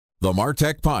The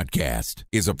MarTech Podcast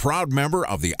is a proud member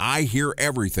of the I Hear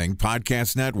Everything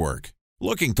Podcast Network.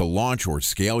 Looking to launch or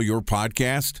scale your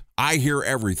podcast? I Hear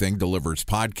Everything delivers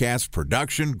podcast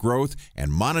production, growth,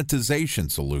 and monetization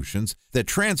solutions that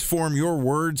transform your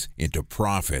words into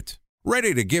profit.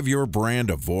 Ready to give your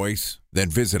brand a voice? Then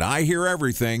visit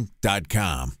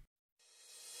iheareverything.com.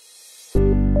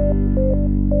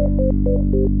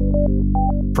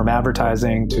 From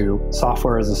advertising to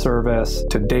software as a service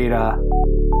to data.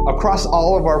 Across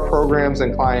all of our programs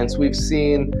and clients, we've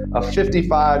seen a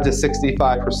 55 to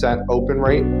 65% open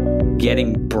rate.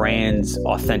 Getting brands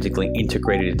authentically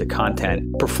integrated into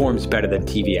content performs better than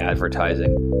TV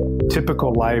advertising.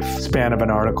 Typical lifespan of an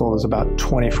article is about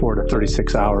 24 to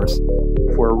 36 hours.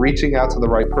 If we're reaching out to the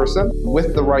right person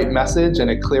with the right message and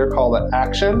a clear call to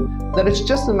action, then it's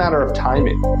just a matter of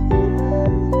timing.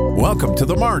 Welcome to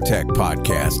the MarTech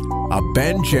Podcast, a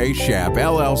Ben J. Schaap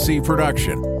LLC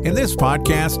production. In this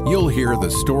podcast, you'll hear the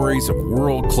stories of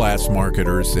world-class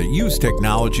marketers that use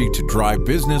technology to drive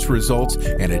business results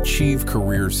and achieve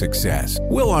career success.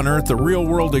 We'll unearth the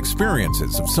real-world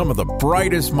experiences of some of the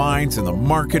brightest minds in the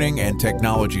marketing and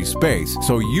technology space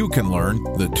so you can learn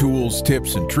the tools,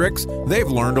 tips, and tricks they've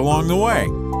learned along the way.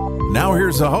 Now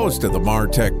here's the host of the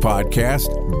MarTech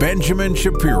Podcast, Benjamin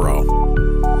Shapiro.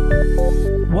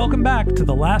 Welcome back to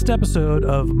the last episode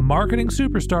of Marketing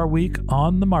Superstar Week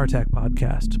on the MarTech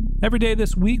Podcast. Every day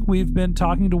this week, we've been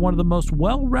talking to one of the most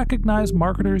well-recognized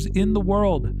marketers in the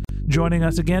world. Joining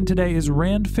us again today is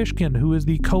Rand Fishkin, who is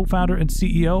the co-founder and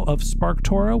CEO of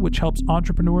SparkToro, which helps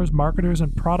entrepreneurs, marketers,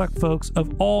 and product folks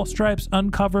of all stripes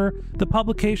uncover the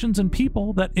publications and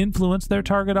people that influence their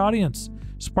target audience.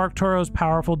 SparkToro's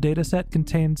powerful dataset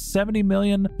contains 70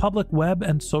 million public web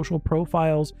and social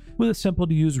profiles with a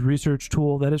simple-to-use research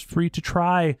tool that is free to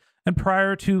try. And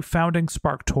prior to founding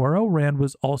SparkToro, Rand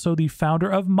was also the founder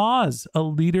of Moz, a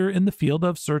leader in the field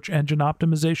of search engine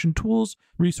optimization tools,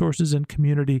 resources, and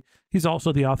community. He's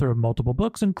also the author of multiple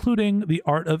books, including The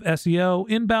Art of SEO,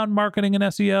 Inbound Marketing and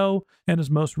SEO, and his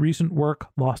most recent work,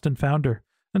 Lost and Founder.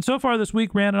 And so far this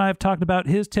week, Rand and I have talked about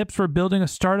his tips for building a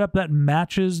startup that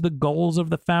matches the goals of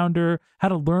the founder, how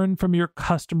to learn from your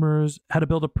customers, how to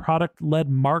build a product-led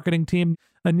marketing team.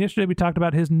 And yesterday we talked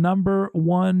about his number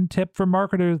one tip for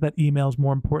marketers, that email is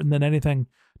more important than anything.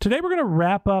 Today we're going to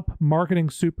wrap up Marketing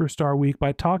Superstar Week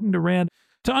by talking to Rand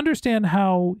to understand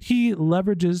how he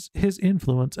leverages his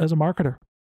influence as a marketer.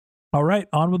 All right,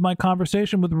 on with my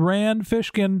conversation with Rand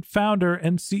Fishkin, founder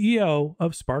and CEO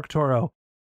of SparkToro.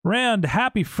 Rand,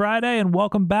 happy Friday and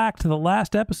welcome back to the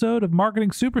last episode of Marketing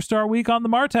Superstar Week on the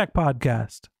MarTech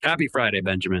Podcast. Happy Friday,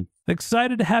 Benjamin.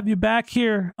 Excited to have you back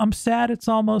here. I'm sad it's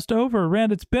almost over.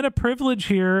 Rand, it's been a privilege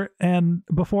here. And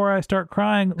before I start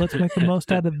crying, let's make the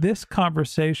most out of this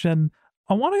conversation.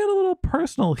 I want to get a little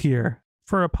personal here.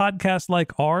 For a podcast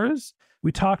like ours,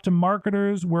 we talk to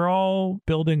marketers. We're all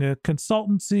building a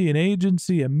consultancy, an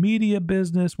agency, a media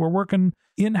business. We're working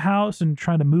in-house and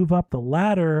trying to move up the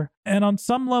ladder. And on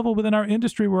some level within our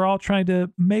industry, we're all trying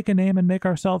to make a name and make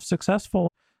ourselves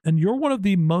successful. And you're one of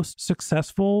the most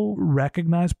successful,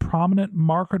 recognized, prominent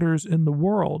marketers in the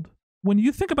world. When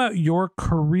you think about your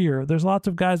career, there's lots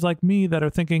of guys like me that are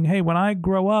thinking, hey, when I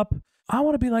grow up, I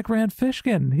want to be like Rand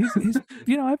Fishkin. He's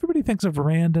everybody thinks of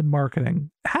Rand and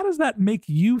marketing. How does that make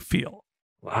you feel?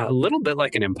 A little bit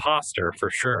like an imposter,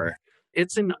 for sure.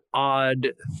 It's an odd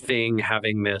thing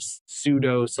having this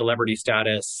pseudo celebrity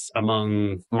status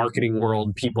among marketing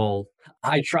world people.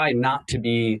 I try not to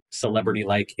be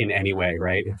celebrity-like in any way,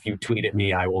 right? If you tweet at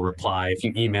me, I will reply. If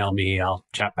you email me, I'll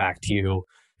chat back to you.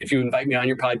 If you invite me on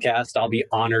your podcast, I'll be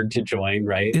honored to join,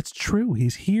 right? It's true.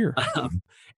 He's here.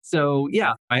 So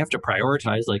yeah, I have to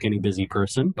prioritize like any busy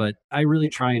person, but I really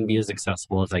try and be as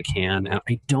accessible as I can. And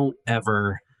I don't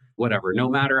ever, no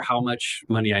matter how much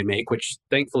money I make, which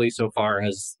thankfully so far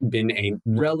has been a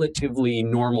relatively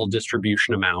normal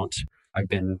distribution amount. I've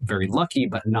been very lucky,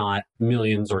 but not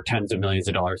millions or tens of millions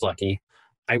of dollars lucky.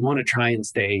 I want to try and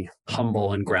stay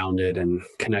humble and grounded and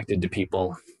connected to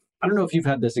people. I don't know if you've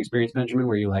had this experience, Benjamin,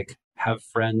 where you like have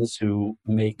friends who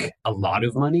make a lot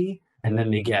of money and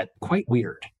then they get quite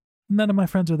weird. None of my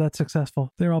friends are that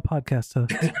successful. They're all podcast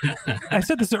hosts. I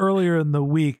said this earlier in the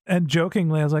week, and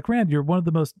jokingly, I was like, Rand, you're one of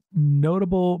the most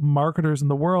notable marketers in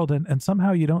the world, and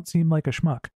somehow you don't seem like a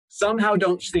schmuck. Somehow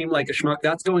don't seem like a schmuck.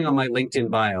 That's going on my LinkedIn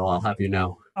bio, I'll have you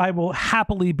know. I will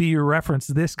happily be your reference.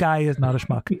 This guy is not a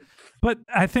schmuck. But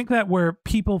I think that where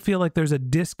people feel like there's a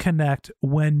disconnect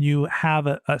when you have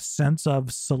a sense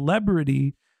of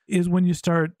celebrity is when you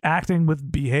start acting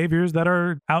with behaviors that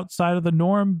are outside of the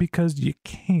norm because you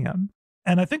can.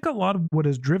 And I think a lot of what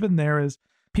is driven there is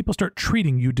people start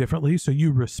treating you differently, so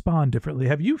you respond differently.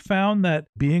 Have you found that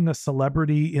being a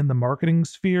celebrity in the marketing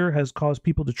sphere has caused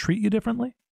people to treat you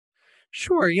differently?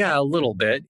 Sure, yeah, a little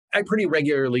bit. I pretty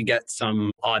regularly get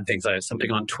some odd things. I have something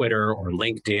on Twitter or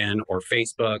LinkedIn or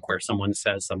Facebook where someone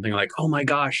says something like, oh my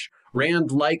gosh,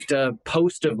 Rand liked a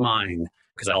post of mine,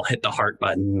 because I'll hit the heart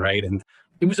button, right? And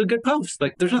it was a good post.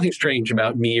 Like, there's nothing strange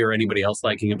about me or anybody else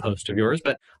liking a post of yours,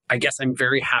 but I guess I'm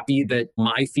very happy that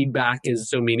my feedback is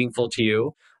so meaningful to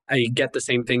you. I get the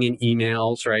same thing in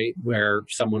emails, right? Where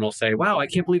someone will say, wow, I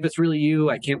can't believe it's really you.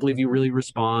 I can't believe you really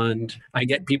respond. I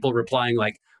get people replying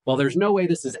like, well, there's no way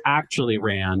this is actually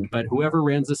Rand, but whoever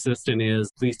Rand's assistant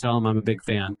is, please tell him I'm a big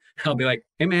fan. I'll be like,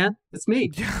 hey, man, it's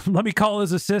me. Let me call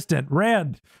his assistant.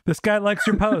 Rand, this guy likes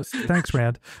your post. Thanks,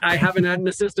 Rand. I haven't had an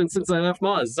assistant since I left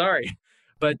Moz. Sorry.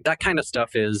 But that kind of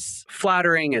stuff is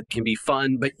flattering. It can be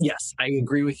fun. But yes, I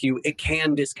agree with you. It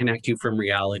can disconnect you from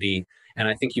reality. And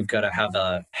I think you've got to have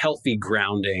a healthy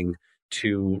grounding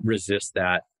to resist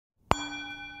that.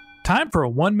 Time for a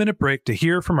 1-minute break to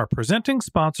hear from our presenting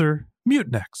sponsor,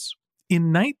 Mutinex.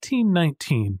 In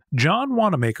 1919, John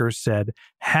Wanamaker said,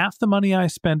 half the money I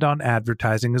spend on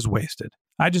advertising is wasted.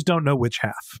 I just don't know which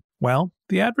half. Well,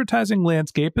 the advertising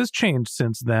landscape has changed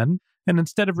since then, and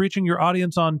instead of reaching your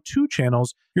audience on 2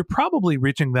 channels, you're probably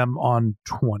reaching them on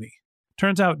 20.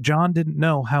 Turns out John didn't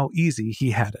know how easy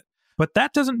he had it. But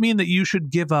that doesn't mean that you should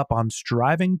give up on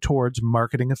striving towards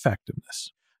marketing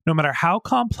effectiveness. No matter how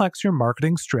complex your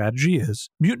marketing strategy is,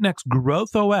 Mutinex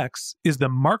Growth OX is the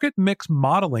market mix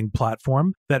modeling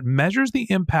platform that measures the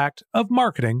impact of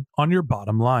marketing on your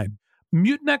bottom line.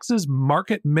 Mutinex's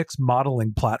market mix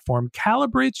modeling platform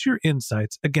calibrates your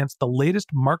insights against the latest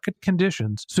market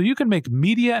conditions so you can make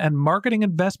media and marketing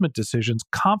investment decisions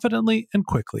confidently and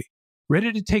quickly.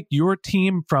 Ready to take your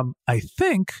team from I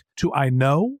think to I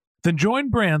know? Then join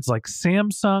brands like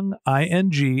Samsung,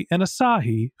 ING, and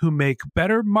Asahi who make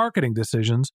better marketing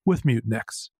decisions with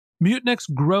Mutinex.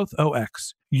 Mutinex Growth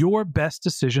OX. Your best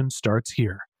decision starts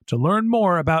here. To learn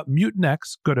more about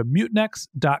Mutinex, go to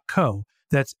mutinex.co.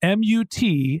 That's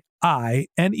MUTINEX.co.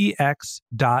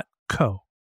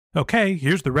 Okay,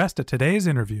 here's the rest of today's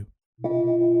interview.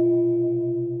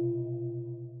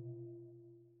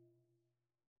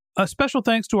 A special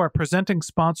thanks to our presenting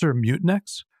sponsor,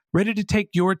 Mutinex. Ready to take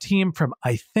your team from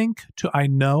I think to I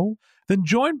know? Then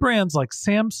join brands like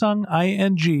Samsung,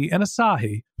 ING, and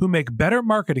Asahi who make better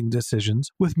marketing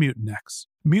decisions with Mutinex.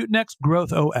 Mutinex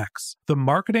Growth OX, the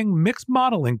marketing mix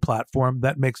modeling platform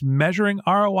that makes measuring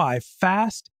ROI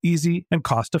fast, easy, and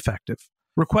cost-effective.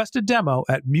 Request a demo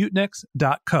at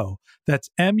mutinex.co. That's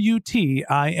MUTINEX.co.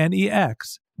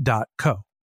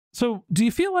 So do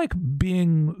you feel like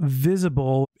being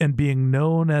visible and being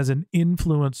known as an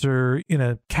influencer in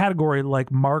a category like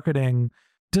marketing,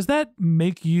 does that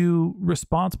make you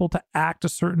responsible to act a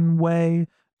certain way?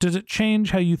 Does it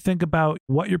change how you think about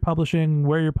what you're publishing,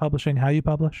 where you're publishing, how you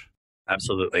publish?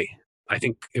 Absolutely. I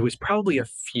think it was probably a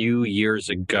few years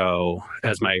ago,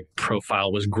 as my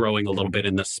profile was growing a little bit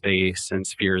in the space and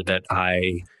sphere, that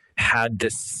I had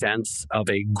this sense of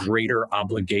a greater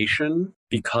obligation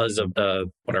because of the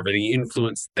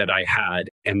influence that I had.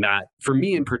 And that, for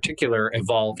me in particular,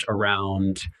 evolved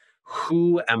around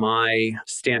who am I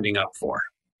standing up for?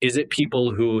 Is it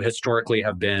people who historically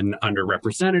have been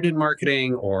underrepresented in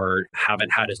marketing or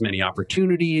haven't had as many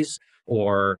opportunities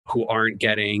or who aren't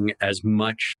getting as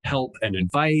much help and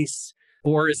advice?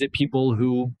 Or is it people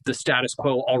who the status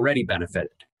quo already benefited?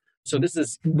 So this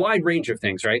is a wide range of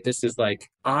things, right? This is like,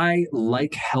 I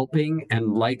like helping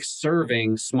and like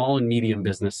serving small and medium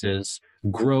businesses,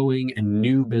 growing and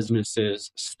new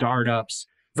businesses, startups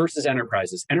versus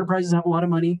enterprises. Enterprises have a lot of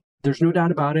money. There's no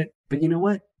doubt about it. But you know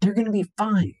what? They're going to be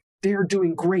fine. They're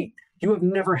doing great. You have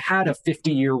never had a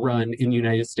 50-year run in the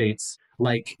United States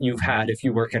like you've had if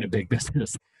you work at a big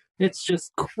business. It's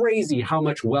just crazy how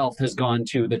much wealth has gone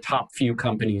to the top few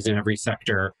companies in every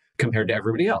sector compared to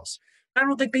everybody else. I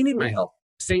don't think they need my help.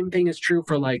 Same thing is true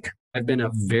for I've been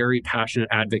a very passionate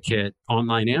advocate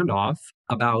online and off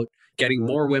about getting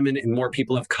more women and more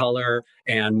people of color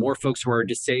and more folks who are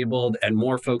disabled and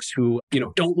more folks who,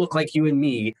 don't look like you and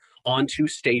me onto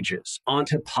stages,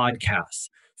 onto podcasts,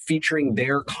 featuring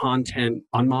their content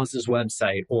on Moz's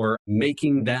website or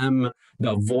making them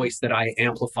the voice that I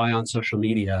amplify on social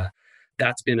media.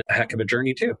 That's been a heck of a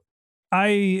journey too. I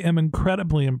am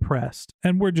incredibly impressed,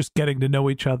 and we're just getting to know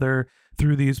each other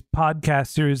through these podcast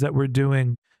series that we're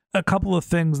doing. A couple of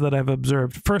things that I've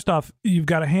observed. First off, you've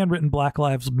got a handwritten Black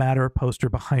Lives Matter poster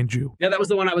behind you. Yeah, that was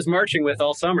the one I was marching with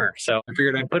all summer, so I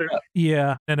figured I'd put it up.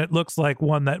 Yeah, and it looks like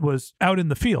one that was out in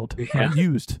the field,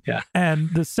 used. Yeah. And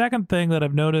the second thing that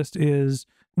I've noticed is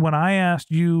when I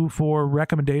asked you for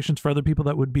recommendations for other people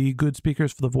that would be good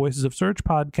speakers for the Voices of Search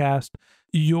podcast,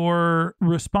 your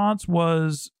response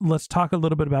was, let's talk a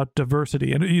little bit about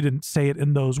diversity. And you didn't say it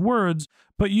in those words,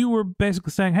 but you were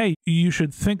basically saying, hey, you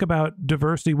should think about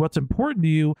diversity, what's important to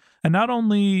you. And not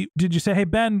only did you say, hey,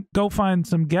 Ben, go find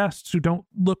some guests who don't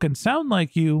look and sound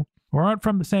like you or aren't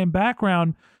from the same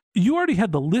background, you already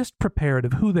had the list prepared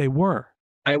of who they were.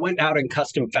 I went out and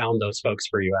custom found those folks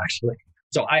for you, actually.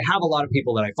 So I have a lot of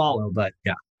people that I follow, but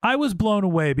yeah. I was blown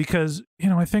away because,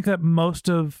 I think that most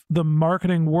of the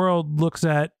marketing world looks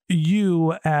at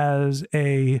you as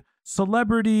a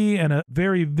celebrity and a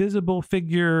very visible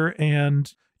figure,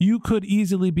 and you could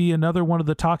easily be another one of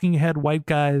the talking head white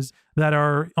guys that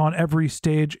are on every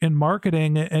stage in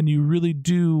marketing, and you really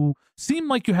do seem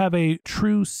like you have a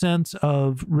true sense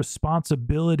of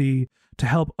responsibility to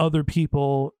help other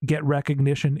people get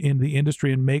recognition in the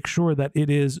industry and make sure that it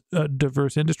is a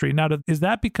diverse industry. Now, is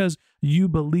that because you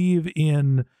believe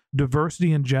in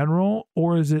diversity in general,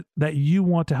 or is it that you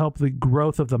want to help the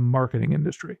growth of the marketing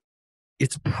industry?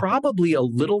 It's probably a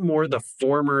little more the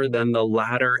former than the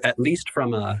latter, at least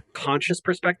from a conscious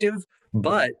perspective.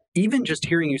 But even just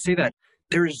hearing you say that,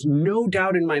 there's no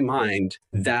doubt in my mind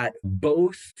that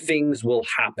both things will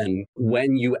happen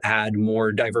when you add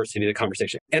more diversity to the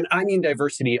conversation. And I mean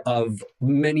diversity of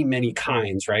many, many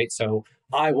kinds, right? So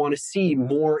I want to see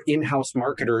more in-house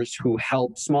marketers who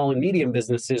help small and medium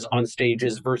businesses on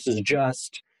stages versus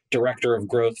just director of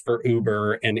growth for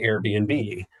Uber and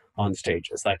Airbnb on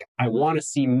stages. Like, I want to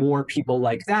see more people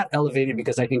like that elevated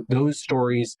because I think those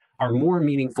stories are more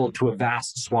meaningful to a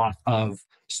vast swath of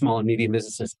small and medium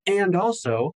businesses. And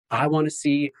also, I want to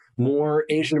see more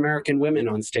Asian American women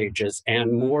on stages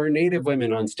and more Native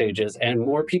women on stages and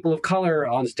more people of color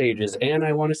on stages. And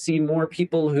I want to see more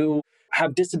people who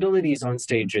have disabilities on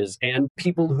stages and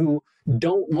people who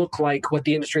don't look like what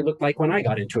the industry looked like when I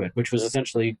got into it, which was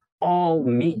essentially all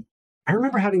me. I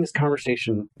remember having this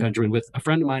conversation, Benjamin, with a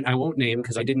friend of mine I won't name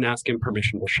because I didn't ask him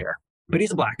permission to share. But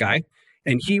he's a Black guy.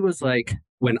 And he was like,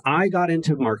 when I got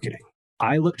into marketing,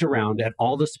 I looked around at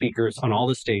all the speakers on all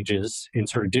the stages in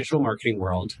sort of digital marketing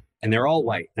world, and they're all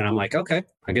white. And I'm like, okay,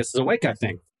 I guess it's a white guy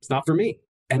thing. It's not for me.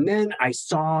 And then I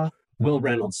saw Will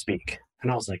Reynolds speak,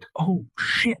 and I was like, oh,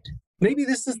 shit. Maybe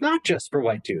this is not just for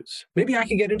white dudes. Maybe I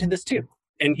can get into this too.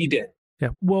 And he did. Yeah.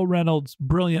 Will Reynolds,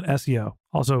 brilliant SEO,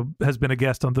 also has been a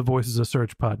guest on the Voices of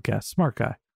Search podcast. Smart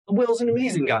guy. Will's an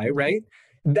amazing guy, right?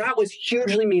 That was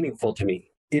hugely meaningful to me.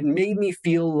 It made me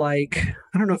feel like,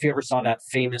 I don't know if you ever saw that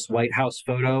famous White House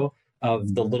photo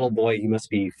of the little boy, he must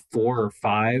be 4 or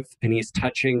 5, and he's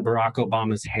touching Barack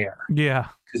Obama's hair. Yeah.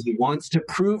 Because he wants to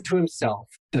prove to himself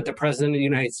that the president of the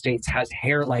United States has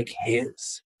hair like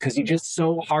his. Because it's just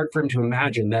so hard for him to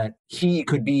imagine that he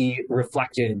could be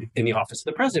reflected in the office of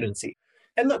the presidency.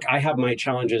 And look, I have my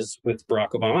challenges with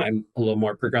Barack Obama. I'm a little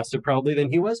more progressive probably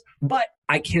than he was, but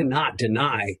I cannot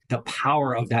deny the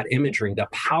power of that imagery, the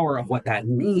power of what that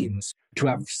means to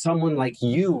have someone like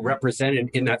you represented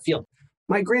in that field.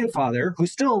 My grandfather,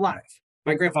 who's still alive,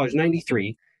 my grandfather's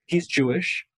 93, he's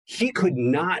Jewish. He could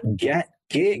not get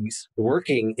gigs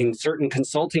working in certain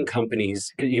consulting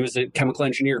companies. He was a chemical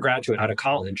engineer graduate out of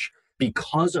college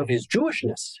because of his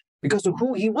Jewishness, because of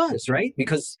who he was, right?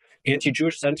 Because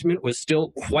anti-Jewish sentiment was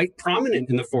still quite prominent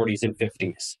in the 40s and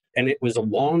 50s. And it was a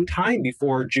long time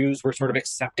before Jews were sort of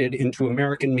accepted into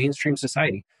American mainstream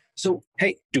society. So,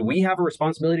 hey, do we have a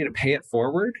responsibility to pay it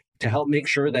forward, to help make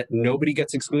sure that nobody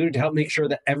gets excluded, to help make sure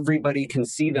that everybody can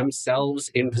see themselves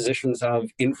in positions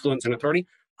of influence and authority?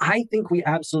 I think we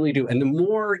absolutely do. And the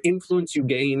more influence you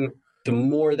gain, the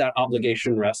more that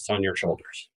obligation rests on your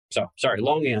shoulders. So, sorry,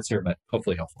 long answer, but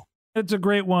hopefully helpful. It's a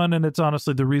great one, and it's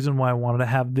honestly the reason why I wanted to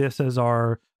have this as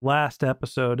our last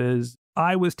episode is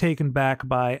I was taken back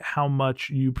by how much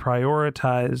you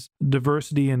prioritize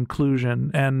diversity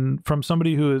inclusion. And from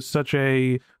somebody who is such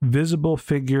a visible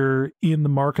figure in the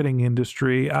marketing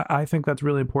industry, I think that's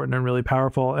really important and really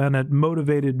powerful. And it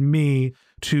motivated me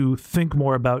to think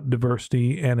more about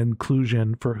diversity and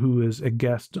inclusion for who is a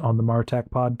guest on the MarTech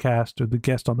podcast or the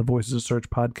guest on the Voices of Search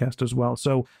podcast as well.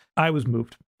 So I was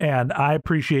moved. And I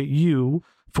appreciate you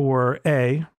for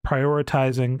A,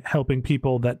 prioritizing helping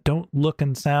people that don't look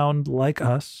and sound like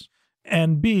us,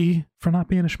 and B, for not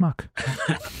being a schmuck.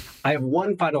 I have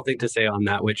one final thing to say on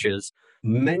that, which is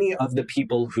many of the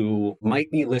people who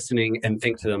might be listening and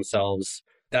think to themselves,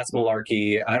 that's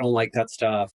malarkey, I don't like that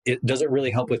stuff, it doesn't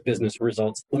really help with business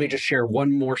results. Let me just share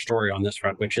one more story on this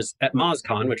front, which is at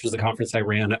MozCon, which was the conference I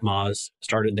ran at Moz,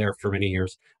 started there for many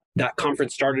years. That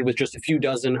conference started with just a few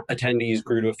dozen attendees,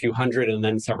 grew to a few hundred, and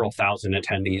then several thousand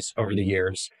attendees over the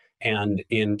years. And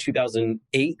in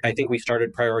 2008, I think we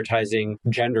started prioritizing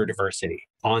gender diversity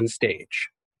on stage.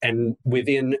 And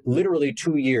within literally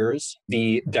 2 years,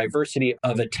 the diversity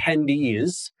of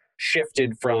attendees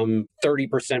shifted from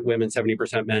 30% women,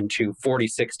 70% men to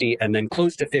 40-60, and then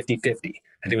close to 50-50. I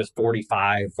think it was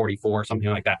 45, 44, something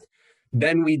like that.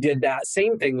 Then we did that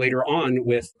same thing later on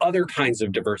with other kinds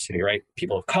of diversity, right?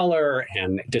 People of color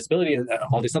and disability and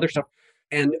all this other stuff.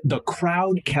 And the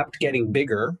crowd kept getting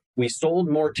bigger. We sold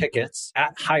more tickets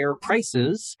at higher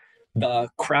prices. The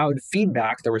crowd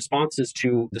feedback, the responses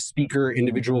to the speaker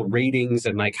individual ratings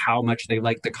and like how much they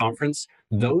liked the conference,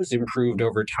 those improved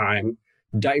over time.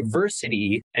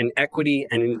 Diversity and equity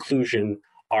and inclusion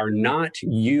are not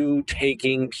you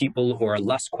taking people who are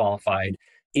less qualified.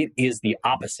 It is the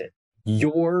opposite.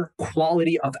 Your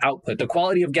quality of output, the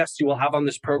quality of guests you will have on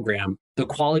this program, the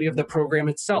quality of the program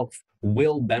itself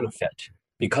will benefit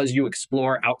because you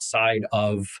explore outside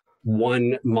of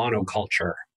one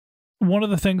monoculture. One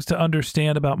of the things to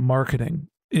understand about marketing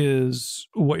is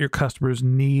what your customers'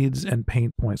 needs and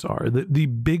pain points are. The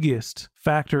biggest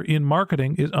factor in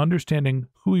marketing is understanding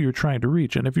who you're trying to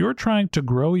reach. And if you're trying to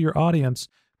grow your audience,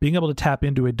 being able to tap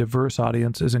into a diverse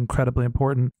audience is incredibly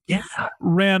important. Yeah.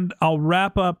 Rand, I'll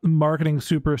wrap up Marketing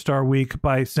Superstar Week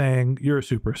by saying you're a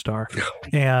superstar.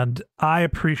 And I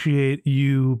appreciate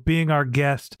you being our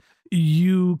guest.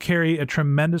 You carry a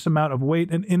tremendous amount of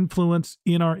weight and influence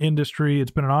in our industry.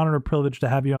 It's been an honor and a privilege to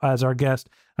have you as our guest.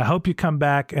 I hope you come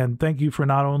back, and thank you for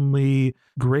not only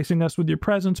gracing us with your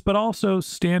presence, but also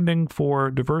standing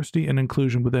for diversity and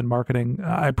inclusion within marketing.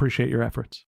 I appreciate your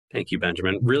efforts. Thank you,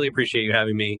 Benjamin. Really appreciate you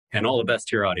having me, and all the best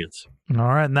to your audience. All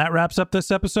right, and that wraps up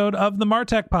this episode of the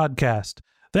MarTech Podcast.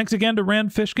 Thanks again to Rand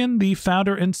Fishkin, the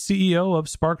founder and CEO of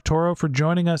SparkToro, for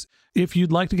joining us. If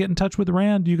you'd like to get in touch with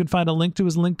Rand, you can find a link to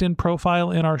his LinkedIn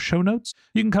profile in our show notes.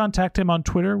 You can contact him on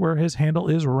Twitter, where his handle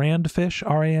is Randfish,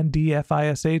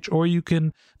 RANDFISH, or you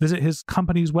can visit his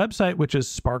company's website, which is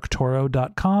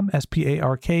SparkToro.com,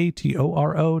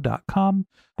 SparkToro.com,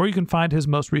 or you can find his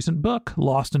most recent book,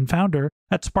 Lost and Founder,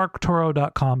 at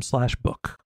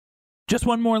SparkToro.com/book. Just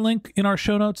one more link in our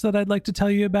show notes that I'd like to tell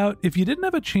you about. If you didn't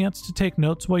have a chance to take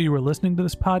notes while you were listening to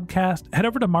this podcast, head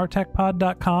over to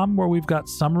martechpod.com, where we've got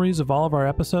summaries of all of our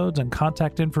episodes and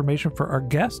contact information for our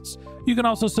guests. You can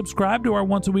also subscribe to our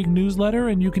once-a-week newsletter,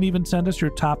 and you can even send us your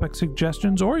topic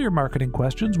suggestions or your marketing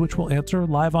questions, which we'll answer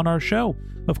live on our show.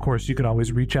 Of course, you can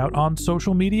always reach out on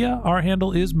social media. Our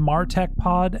handle is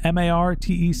MarTechPod,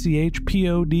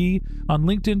 MarTechPod, on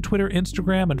LinkedIn, Twitter,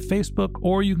 Instagram, and Facebook,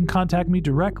 or you can contact me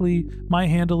directly. My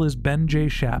handle is Ben J.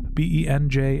 Shap,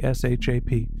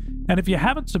 BenJShap. And if you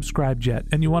haven't subscribed yet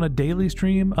and you want a daily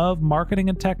stream of marketing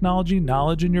and technology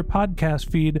knowledge in your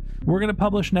podcast feed, we're going to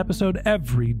publish an episode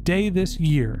every day this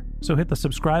year. So hit the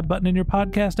subscribe button in your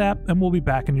podcast app, and we'll be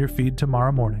back in your feed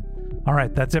tomorrow morning. All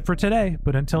right, that's it for today.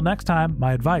 But until next time,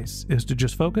 my advice is to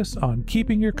just focus on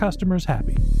keeping your customers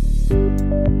happy.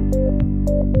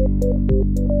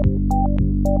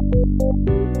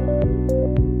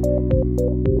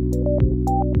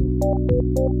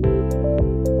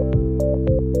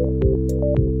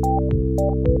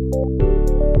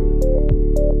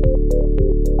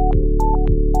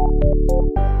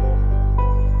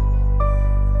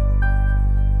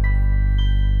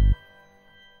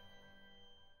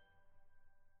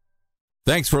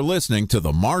 Thanks for listening to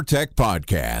the MarTech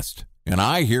Podcast, an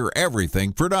I Hear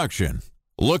Everything production.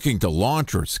 Looking to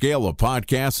launch or scale a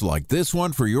podcast like this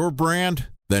one for your brand?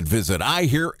 Then visit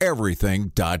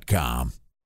iheareverything.com.